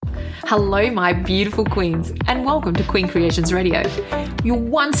Hello, my beautiful queens, and welcome to Queen Creations Radio, your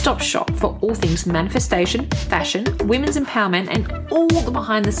one-stop shop for all things manifestation, fashion, women's empowerment, and all the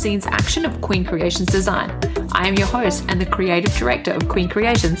behind-the-scenes action of Queen Creations design. I am your host and the creative director of Queen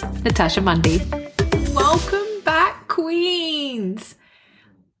Creations, Natasha Mundy. Welcome back, queens!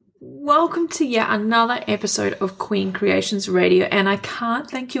 Welcome to yet another episode of Queen Creations Radio, and I can't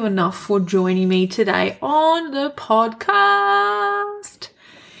thank you enough for joining me today on the podcast.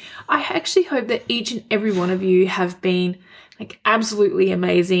 I actually hope that each and every one of you have been absolutely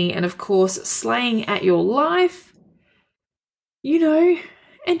amazing and of course slaying at your life,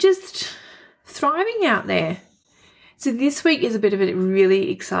 and just thriving out there. So this week is a bit of a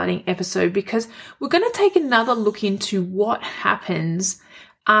really exciting episode because we're going to take another look into what happens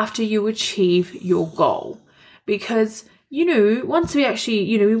after you achieve your goal. Because, once we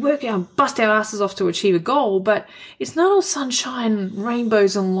actually, we work out, bust our asses off to achieve a goal, but it's not all sunshine,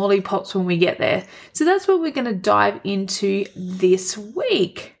 rainbows and lollipops when we get there. So that's what we're going to dive into this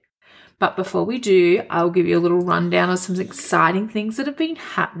week. But before we do, I'll give you a little rundown of some exciting things that have been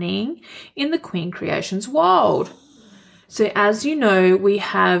happening in the Queen Creations world. So as you know, we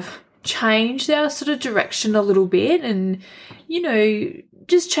have changed our sort of direction a little bit and,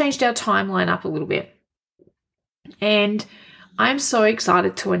 just changed our timeline up a little bit. And I'm so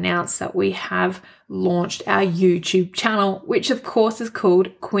excited to announce that we have launched our YouTube channel, which of course is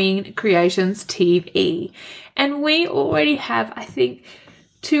called Queen Creations TV. And we already have, I think,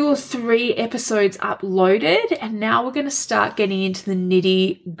 2 or 3 episodes uploaded. And now we're going to start getting into the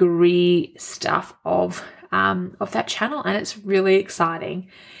nitty-gritty stuff of that channel. And it's really exciting.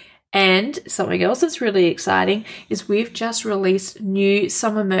 And something else that's really exciting is we've just released new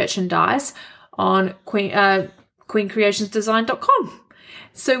summer merchandise on queencreationsdesign.com.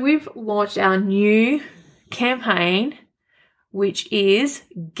 So we've launched our new campaign, which is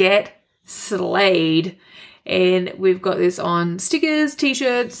Get Slayed. And we've got this on stickers,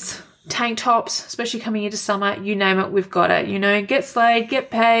 t-shirts, tank tops, especially coming into summer. You name it, we've got it. Get slayed,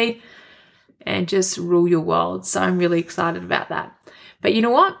 get paid, and just rule your world. So I'm really excited about that. But you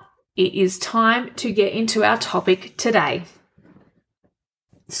know what? It is time to get into our topic today.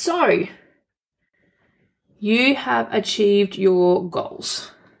 So, you have achieved your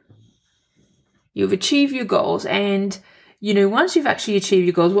goals. You've achieved your goals, and once you've actually achieved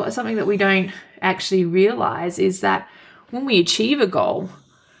your goals, something that we don't actually realize is that when we achieve a goal,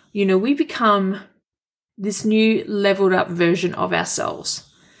 we become this new leveled up version of ourselves.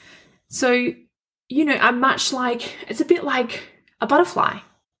 So, I'm much like, it's a bit like a butterfly.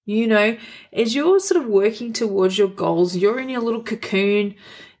 As you're sort of working towards your goals, you're in your little cocoon,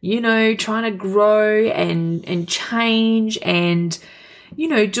 trying to grow and change and,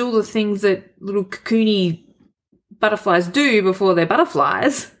 do all the things that little cocoony butterflies do before they're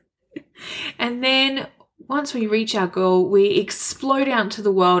butterflies. And then once we reach our goal, we explode out into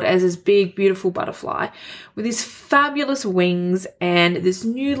the world as this big, beautiful butterfly with these fabulous wings and this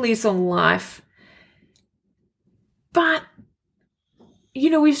new lease on life. But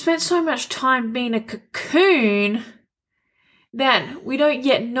we've spent so much time being a cocoon that we don't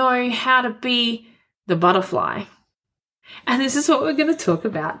yet know how to be the butterfly. And this is what we're going to talk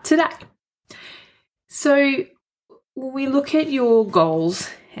about today. So when we look at your goals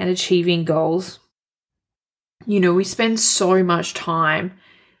and achieving goals, we spend so much time,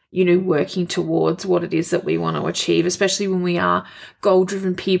 working towards what it is that we want to achieve, especially when we are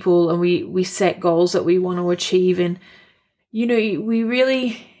goal-driven people and we set goals that we want to achieve. And we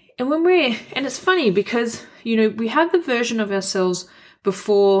really, and it's funny because, we have the version of ourselves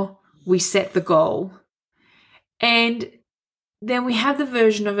before we set the goal. And then we have the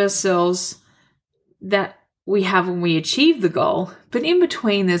version of ourselves that we have when we achieve the goal. But in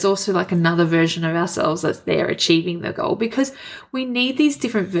between, there's also another version of ourselves that's there achieving the goal because we need these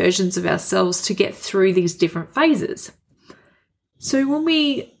different versions of ourselves to get through these different phases. So when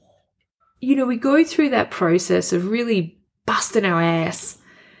we go through that process of really busting our ass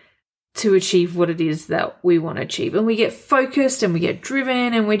to achieve what it is that we want to achieve. And we get focused and we get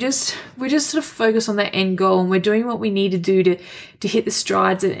driven and we just sort of focus on that end goal and we're doing what we need to do to hit the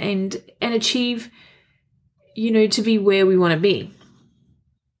strides and achieve, to be where we want to be.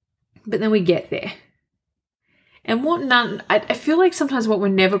 But then we get there. And I feel like sometimes what we're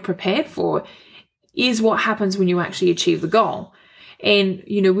never prepared for is what happens when you actually achieve the goal. And,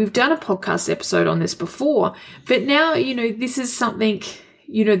 we've done a podcast episode on this before, but now, this is something,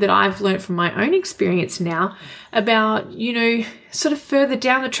 that I've learned from my own experience now about, sort of further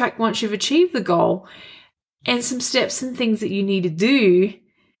down the track once you've achieved the goal and some steps and things that you need to do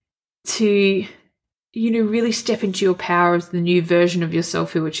to really step into your power as the new version of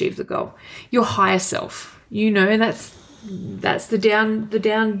yourself who achieved the goal. Your higher self, and that's the down,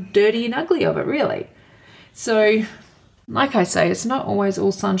 dirty and ugly of it, really. So, like I say, it's not always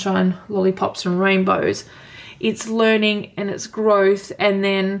all sunshine, lollipops and rainbows. It's learning and it's growth, and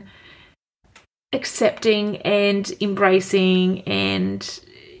then accepting and embracing, and,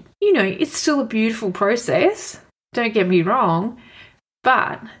 it's still a beautiful process. Don't get me wrong,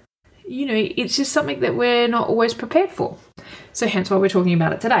 but, it's just something that we're not always prepared for. So hence why we're talking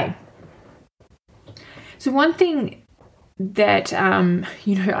about it today. So one thing that,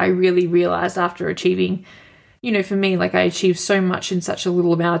 I really realized after achieving, for me, like I achieved so much in such a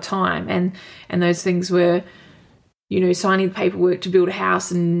little amount of time. And those things were, signing the paperwork to build a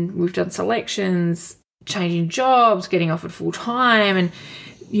house, and we've done selections, changing jobs, getting offered full time, and,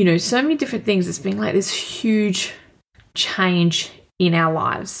 so many different things. It's been like this huge change in our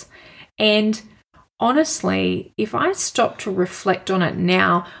lives. And honestly, if I stop to reflect on it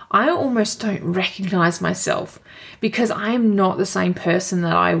now, I almost don't recognize myself, because I am not the same person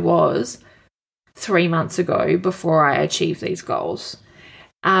that I was 3 months ago before I achieved these goals.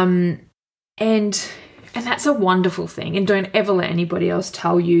 And that's a wonderful thing. And don't ever let anybody else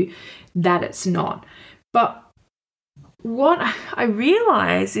tell you that it's not. But what I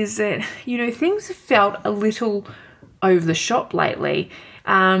realize is that, things have felt a little over the shop lately.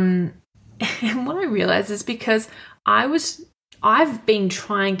 And what I realize is because I've been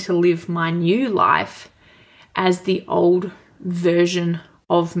trying to live my new life as the old version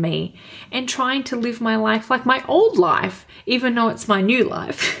of me, and trying to live my life like my old life, even though it's my new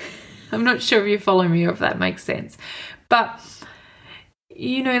life. I'm not sure if you follow me or if that makes sense. But,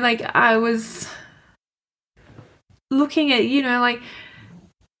 I was looking at,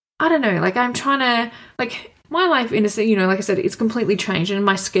 I don't know, I'm trying to, my life, in a, like I said, it's completely changed, and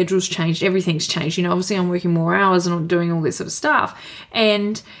my schedule's changed. Everything's changed. Obviously I'm working more hours and I'm doing all this sort of stuff.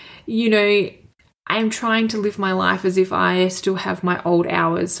 And, I'm trying to live my life as if I still have my old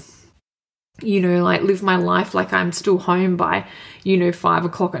hours, live my life like I'm still home by, 5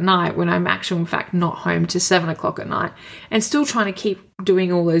 o'clock at night, when I'm actually, in fact, not home to 7 o'clock at night, and still trying to keep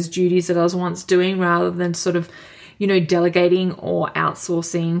doing all those duties that I was once doing, rather than sort of, delegating or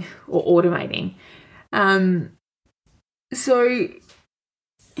outsourcing or automating. So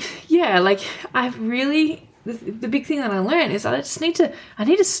yeah, I've really, the big thing that I learned is I need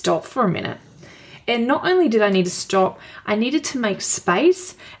to stop for a minute. And not only did I need to stop, I needed to make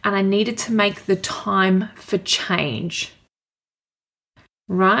space, and I needed to make the time for change.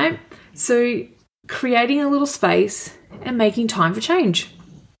 Right? So creating a little space and making time for change.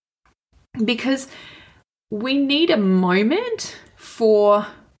 Because we need a moment for,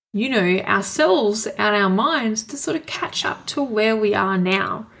 ourselves and our minds to sort of catch up to where we are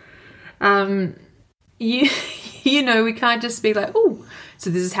now. We can't just be like, oh, so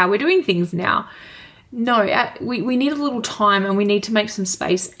this is how we're doing things now. No, we need a little time, and we need to make some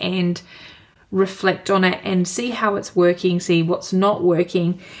space and reflect on it and see how it's working, see what's not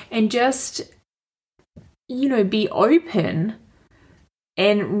working, and just, be open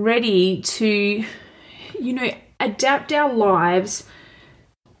and ready to, adapt our lives,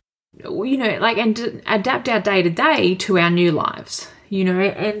 and adapt our day-to-day to our new lives,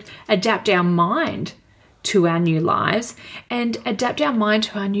 and adapt our mind to our new lives, and adapt our mind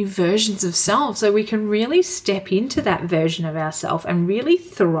to our new versions of self, so we can really step into that version of ourselves and really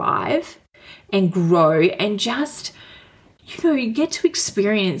thrive and grow, and just, get to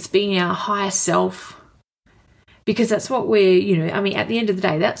experience being our higher self, because that's what we're, at the end of the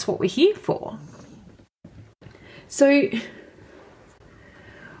day, that's what we're here for. So,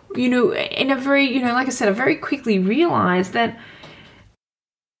 in a very, like I said, I very quickly realized that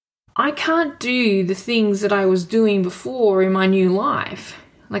I can't do the things that I was doing before in my new life.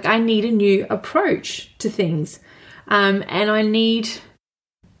 I need a new approach to things. And I need,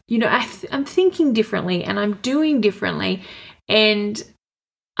 I'm thinking differently, and I'm doing differently. And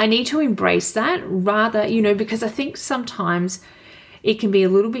I need to embrace that, rather, because I think sometimes it can be a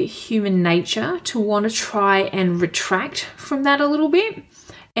little bit human nature to want to try and retract from that a little bit,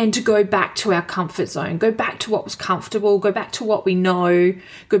 and to go back to our comfort zone, go back to what was comfortable, go back to what we know,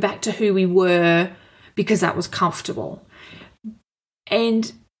 go back to who we were, because that was comfortable.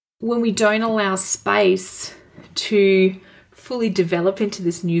 And when we don't allow space to fully develop into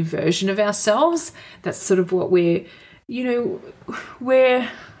this new version of ourselves, that's sort of what we're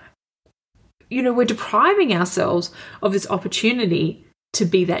depriving ourselves of this opportunity to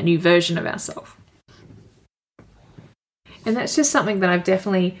be that new version of ourselves. And that's just something that I've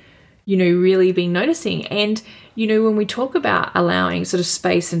definitely, really been noticing. And, when we talk about allowing sort of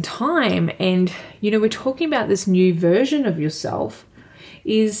space and time and, we're talking about this new version of yourself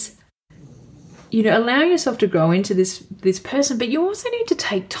is, allowing yourself to grow into this person, but you also need to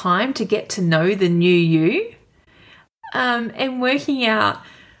take time to get to know the new you, and working out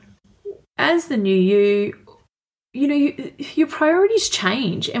as the new you, your priorities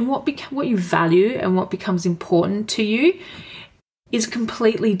change, and what you value and what becomes important to you is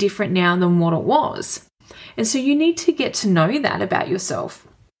completely different now than what it was. And so you need to get to know that about yourself.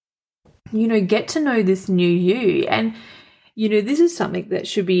 Get to know this new you. And, this is something that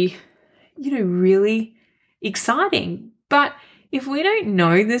should be, really exciting. But if we don't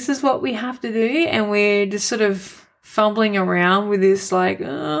know this is what we have to do and we're just sort of fumbling around with this like,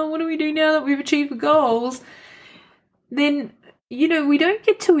 oh, what do we do now that we've achieved the goals? Then, we don't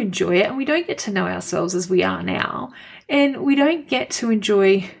get to enjoy it, and we don't get to know ourselves as we are now. And we don't get to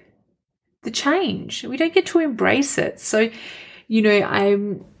enjoy the change. We don't get to embrace it. So,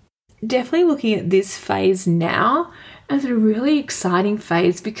 I'm definitely looking at this phase now as a really exciting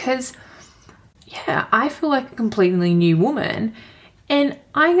phase because, I feel like a completely new woman, and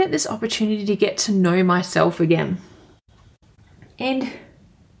I get this opportunity to get to know myself again. And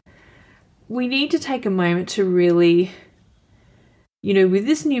we need to take a moment to really, with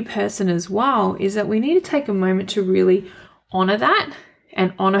this new person as well, is that we need to take a moment to really honor that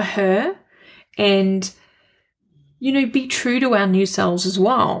and honor her and, be true to our new selves as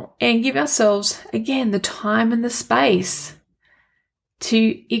well, and give ourselves, again, the time and the space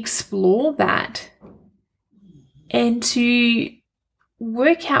to explore that and to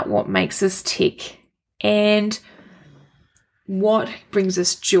work out what makes us tick and what brings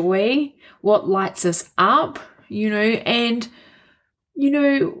us joy, what lights us up, and,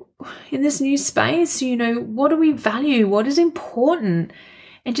 in this new space, what do we value? What is important?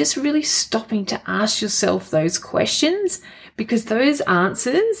 And just really stopping to ask yourself those questions, because those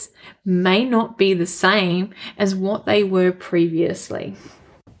answers may not be the same as what they were previously.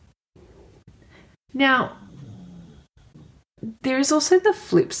 Now, there is also the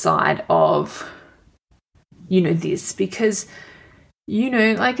flip side of, this, because,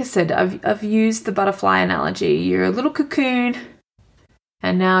 like I said, I've used the butterfly analogy. You're a little cocoon,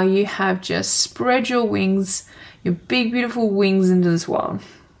 and now you have just spread your wings, your big, beautiful wings into this world.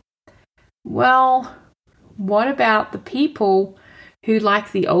 Well, what about the people who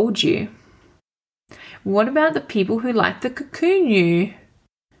like the old you? What about the people who like the cocoon you?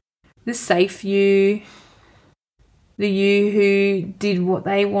 The safe you? The you who did what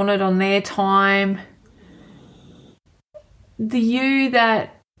they wanted on their time? The you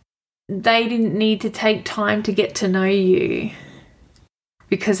that they didn't need to take time to get to know you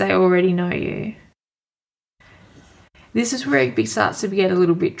because they already know you. This is where it starts to get a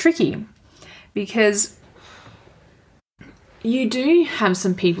little bit tricky, because you do have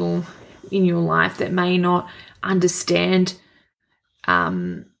some people in your life that may not understand,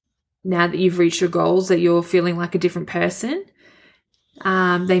 now that you've reached your goals, that you're feeling like a different person.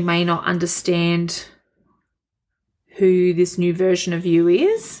 They may not understand who this new version of you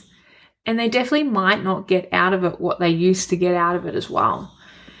is, and they definitely might not get out of it what they used to get out of it as well.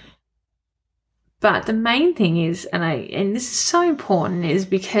 But the main thing is, and this is so important, is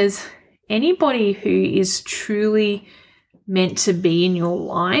because anybody who is truly meant to be in your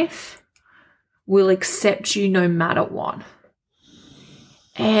life will accept you no matter what.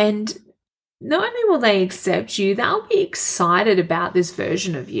 And not only will they accept you, they'll be excited about this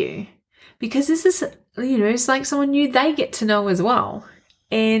version of you, because this is, it's like someone new they get to know as well.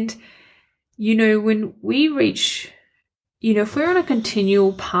 And, when we reach, if we're on a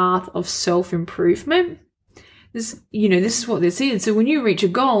continual path of self-improvement, this is what this is. So when you reach a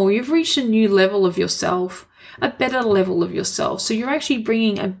goal, you've reached a new level of yourself, a better level of yourself. So you're actually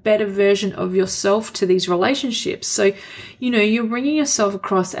bringing a better version of yourself to these relationships. So, you're bringing yourself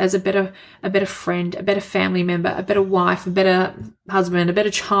across as a better friend, a better family member, a better wife, a better husband, a better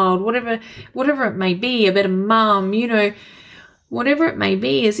child, whatever it may be, a better mom, whatever it may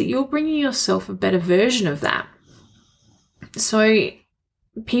be, is that you're bringing yourself a better version of that. So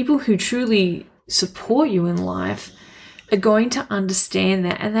people who truly support you in life are going to understand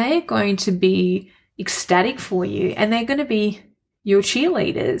that, and they are going to be ecstatic for you, and they're going to be your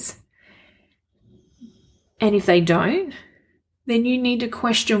cheerleaders. And if they don't, then you need to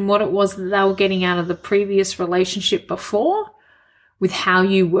question what it was that they were getting out of the previous relationship before, with how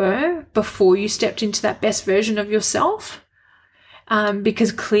you were before you stepped into that best version of yourself,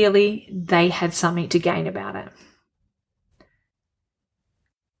 because clearly they had something to gain about it.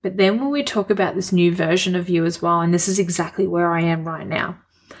 But then when we talk about this new version of you as well, and this is exactly where I am right now,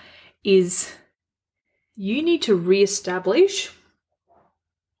 is you need to reestablish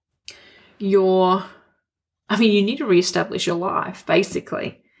you need to reestablish your life,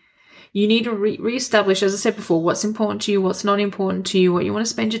 basically. You need to reestablish, as I said before, what's important to you, what's not important to you, what you want to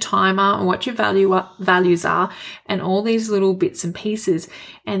spend your time on, what your values are, and all these little bits and pieces.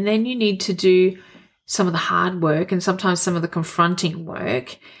 And then you need to do some of the hard work and sometimes some of the confronting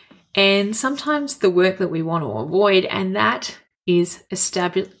work and sometimes the work that we want to avoid. And that is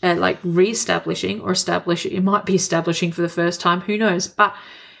reestablishing or establishing. It might be establishing for the first time, who knows, but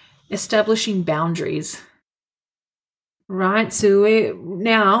establishing boundaries, right? So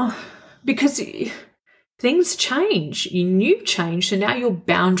now, because things change, you've changed, so now your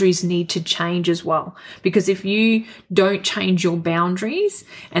boundaries need to change as well. Because if you don't change your boundaries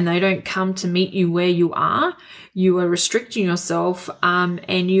and they don't come to meet you where you are restricting yourself,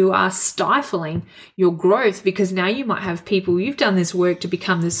 and you are stifling your growth, because now you might have people, you've done this work to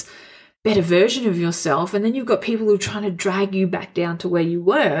become this better version of yourself, and then you've got people who are trying to drag you back down to where you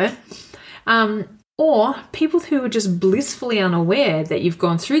were, or people who are just blissfully unaware that you've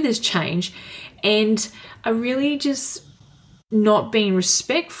gone through this change and are really just not being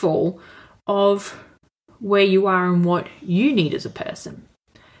respectful of where you are and what you need as a person.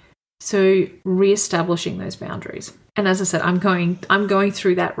 So reestablishing those boundaries. And as I said, I'm going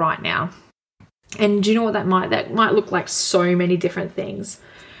through that right now. And do you know what that might look like? So many different things.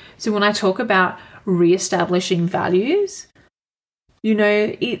 So when I talk about reestablishing values,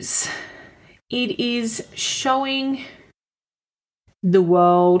 it is showing the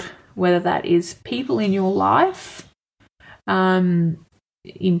world, whether that is people in your life, employers,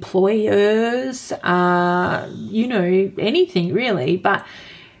 anything really, but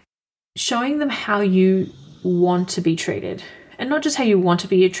showing them how you want to be treated. And not just how you want to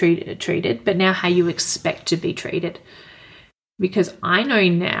be treated, but now how you expect to be treated. Because I know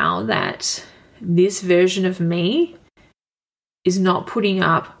now that this version of me is not putting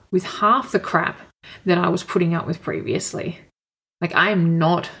up with half the crap that I was putting up with previously. Like, I am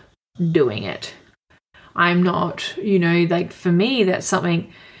not doing it. I'm not, for me, that's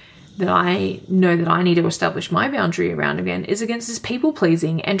something that I know that I need to establish my boundary around again, is against this people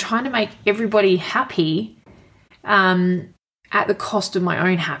pleasing and trying to make everybody happy at the cost of my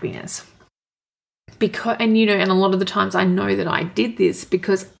own happiness. And a lot of the times I know that I did this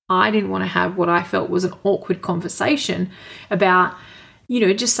because I didn't want to have what I felt was an awkward conversation about,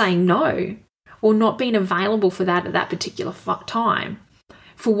 just saying no or not being available for that at that particular time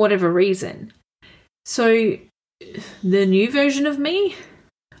for whatever reason. So the new version of me,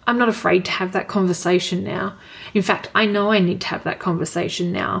 I'm not afraid to have that conversation now. In fact, I know I need to have that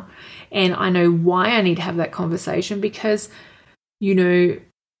conversation now. And I know why I need to have that conversation because,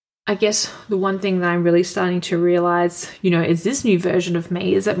 I guess the one thing that I'm really starting to realize, is this new version of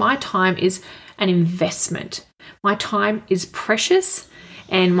me is that my time is an investment. My time is precious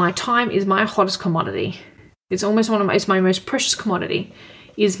and my time is my hottest commodity. It's almost it's my most precious commodity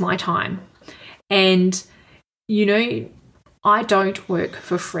is my time. And, I don't work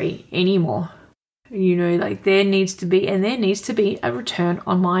for free anymore. There needs to be a return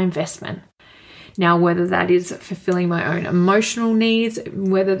on my investment. Now, whether that is fulfilling my own emotional needs,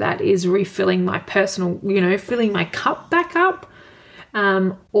 whether that is refilling my personal, filling my cup back up,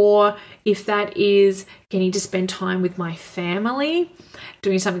 or if that is getting to spend time with my family,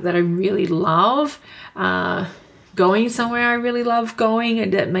 doing something that I really love, going somewhere I really love going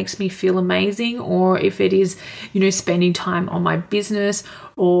and that makes me feel amazing, or if it is, spending time on my business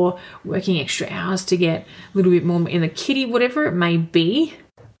or working extra hours to get a little bit more in the kitty, whatever it may be.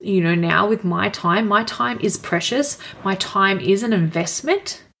 Now with my time is precious. My time is an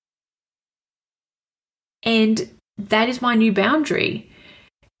investment. And that is my new boundary.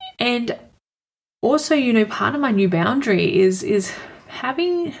 And also, part of my new boundary is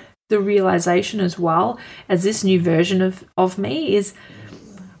having the realization as well as this new version of me is,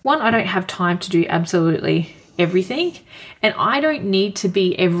 one, I don't have time to do absolutely everything. And I don't need to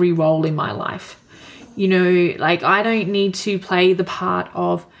be every role in my life. I don't need to play the part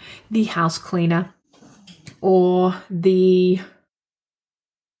of the house cleaner or the,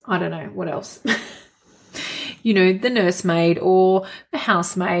 I don't know, what else? The nursemaid or the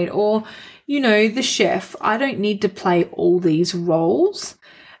housemaid or, the chef. I don't need to play all these roles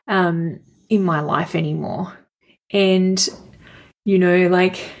in my life anymore. And,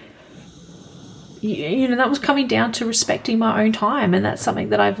 that was coming down to respecting my own time. And that's something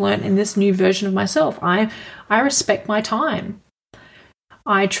that I've learned in this new version of myself. I respect my time.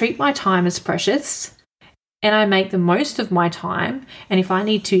 I treat my time as precious and I make the most of my time. And if I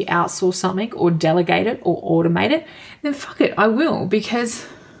need to outsource something or delegate it or automate it, then fuck it, I will, because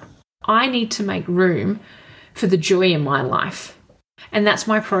I need to make room for the joy in my life. And that's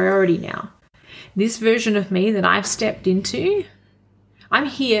my priority now. This version of me that I've stepped into, I'm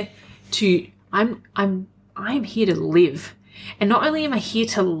here to live. And not only am I here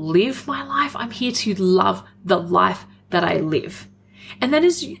to live my life, I'm here to love the life that I live. And that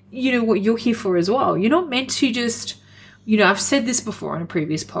is, what you're here for as well. You're not meant to just, I've said this before in a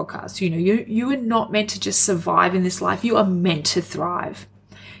previous podcast, you are not meant to just survive in this life. You are meant to thrive.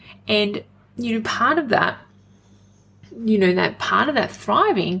 And, part of that, that part of that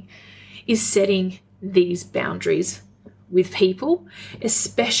thriving is setting these boundaries with people,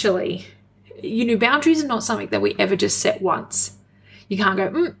 especially, boundaries are not something that we ever just set once. You can't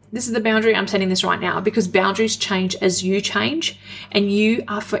go, this is the boundary, I'm setting this right now, because boundaries change as you change, and you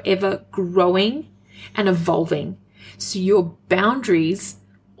are forever growing and evolving. So your boundaries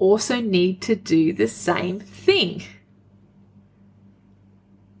also need to do the same thing.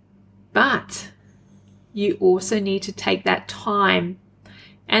 But you also need to take that time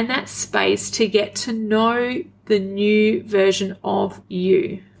and that space to get to know the new version of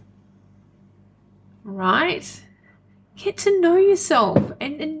you. Right? Get to know yourself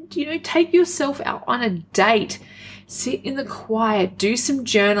and take yourself out on a date. Sit in the quiet, do some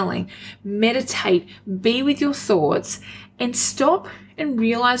journaling, meditate, be with your thoughts, and stop and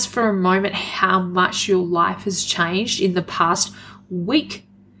realize for a moment how much your life has changed in the past week,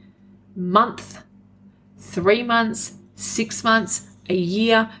 month, 3 months, 6 months, a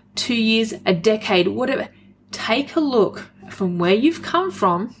year, 2 years, a decade, whatever. Take a look from where you've come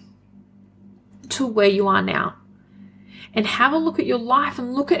from to where you are now. And have a look at your life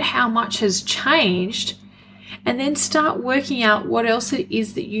and look at how much has changed, and then start working out what else it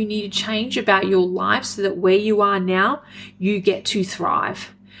is that you need to change about your life so that where you are now, you get to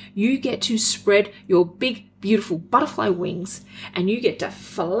thrive. You get to spread your big, beautiful butterfly wings, and you get to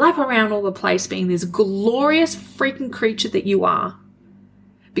flap around all the place being this glorious freaking creature that you are.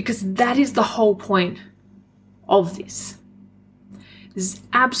 Because that is the whole point of this. This is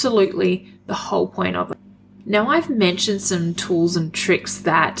absolutely the whole point of it. Now, I've mentioned some tools and tricks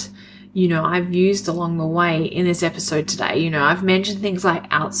that, I've used along the way in this episode today. I've mentioned things like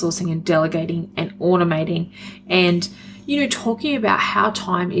outsourcing and delegating and automating and, talking about how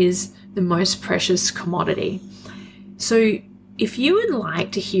time is the most precious commodity. So if you would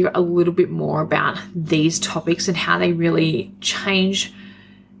like to hear a little bit more about these topics and how they really change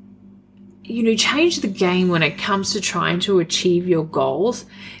the game when it comes to trying to achieve your goals,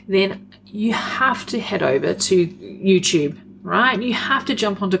 then you have to head over to YouTube, right? You have to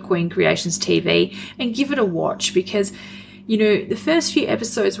jump onto Queen Creations TV and give it a watch, because, the first few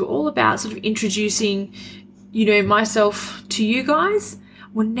episodes were all about sort of introducing, myself to you guys.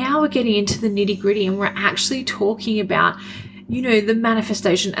 Well, now we're getting into the nitty-gritty, and we're actually talking about, the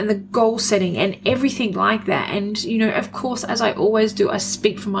manifestation and the goal setting and everything like that. And, of course, as I always do, I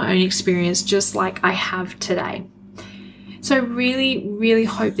speak from my own experience, just like I have today. So I really, really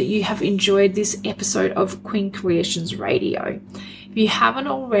hope that you have enjoyed this episode of Queen Creations Radio. If you haven't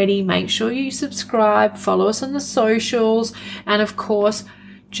already, make sure you subscribe, follow us on the socials, and of course,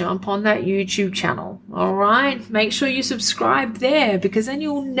 jump on that YouTube channel. All right? Make sure you subscribe there, because then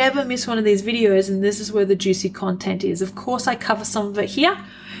you'll never miss one of these videos, and this is where the juicy content is. Of course, I cover some of it here,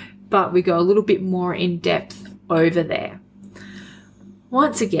 but we go a little bit more in depth over there.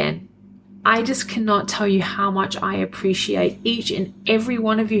 Once again, I just cannot tell you how much I appreciate each and every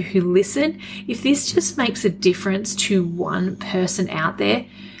one of you who listen. If this just makes a difference to one person out there,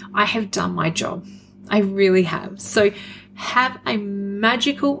 I have done my job. I really have. So have a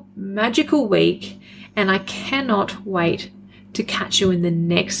magical, magical week, and I cannot wait to catch you in the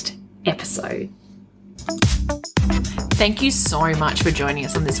next episode. Thank you so much for joining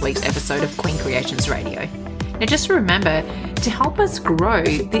us on this week's episode of Queen Creations Radio. Now, just remember, to help us grow,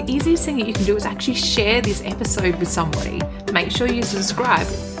 the easiest thing that you can do is actually share this episode with somebody. Make sure you subscribe.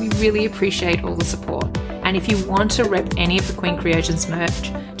 We really appreciate all the support. And if you want to rep any of the Queen Creations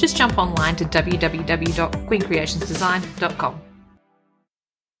merch, just jump online to www.queencreationsdesign.com.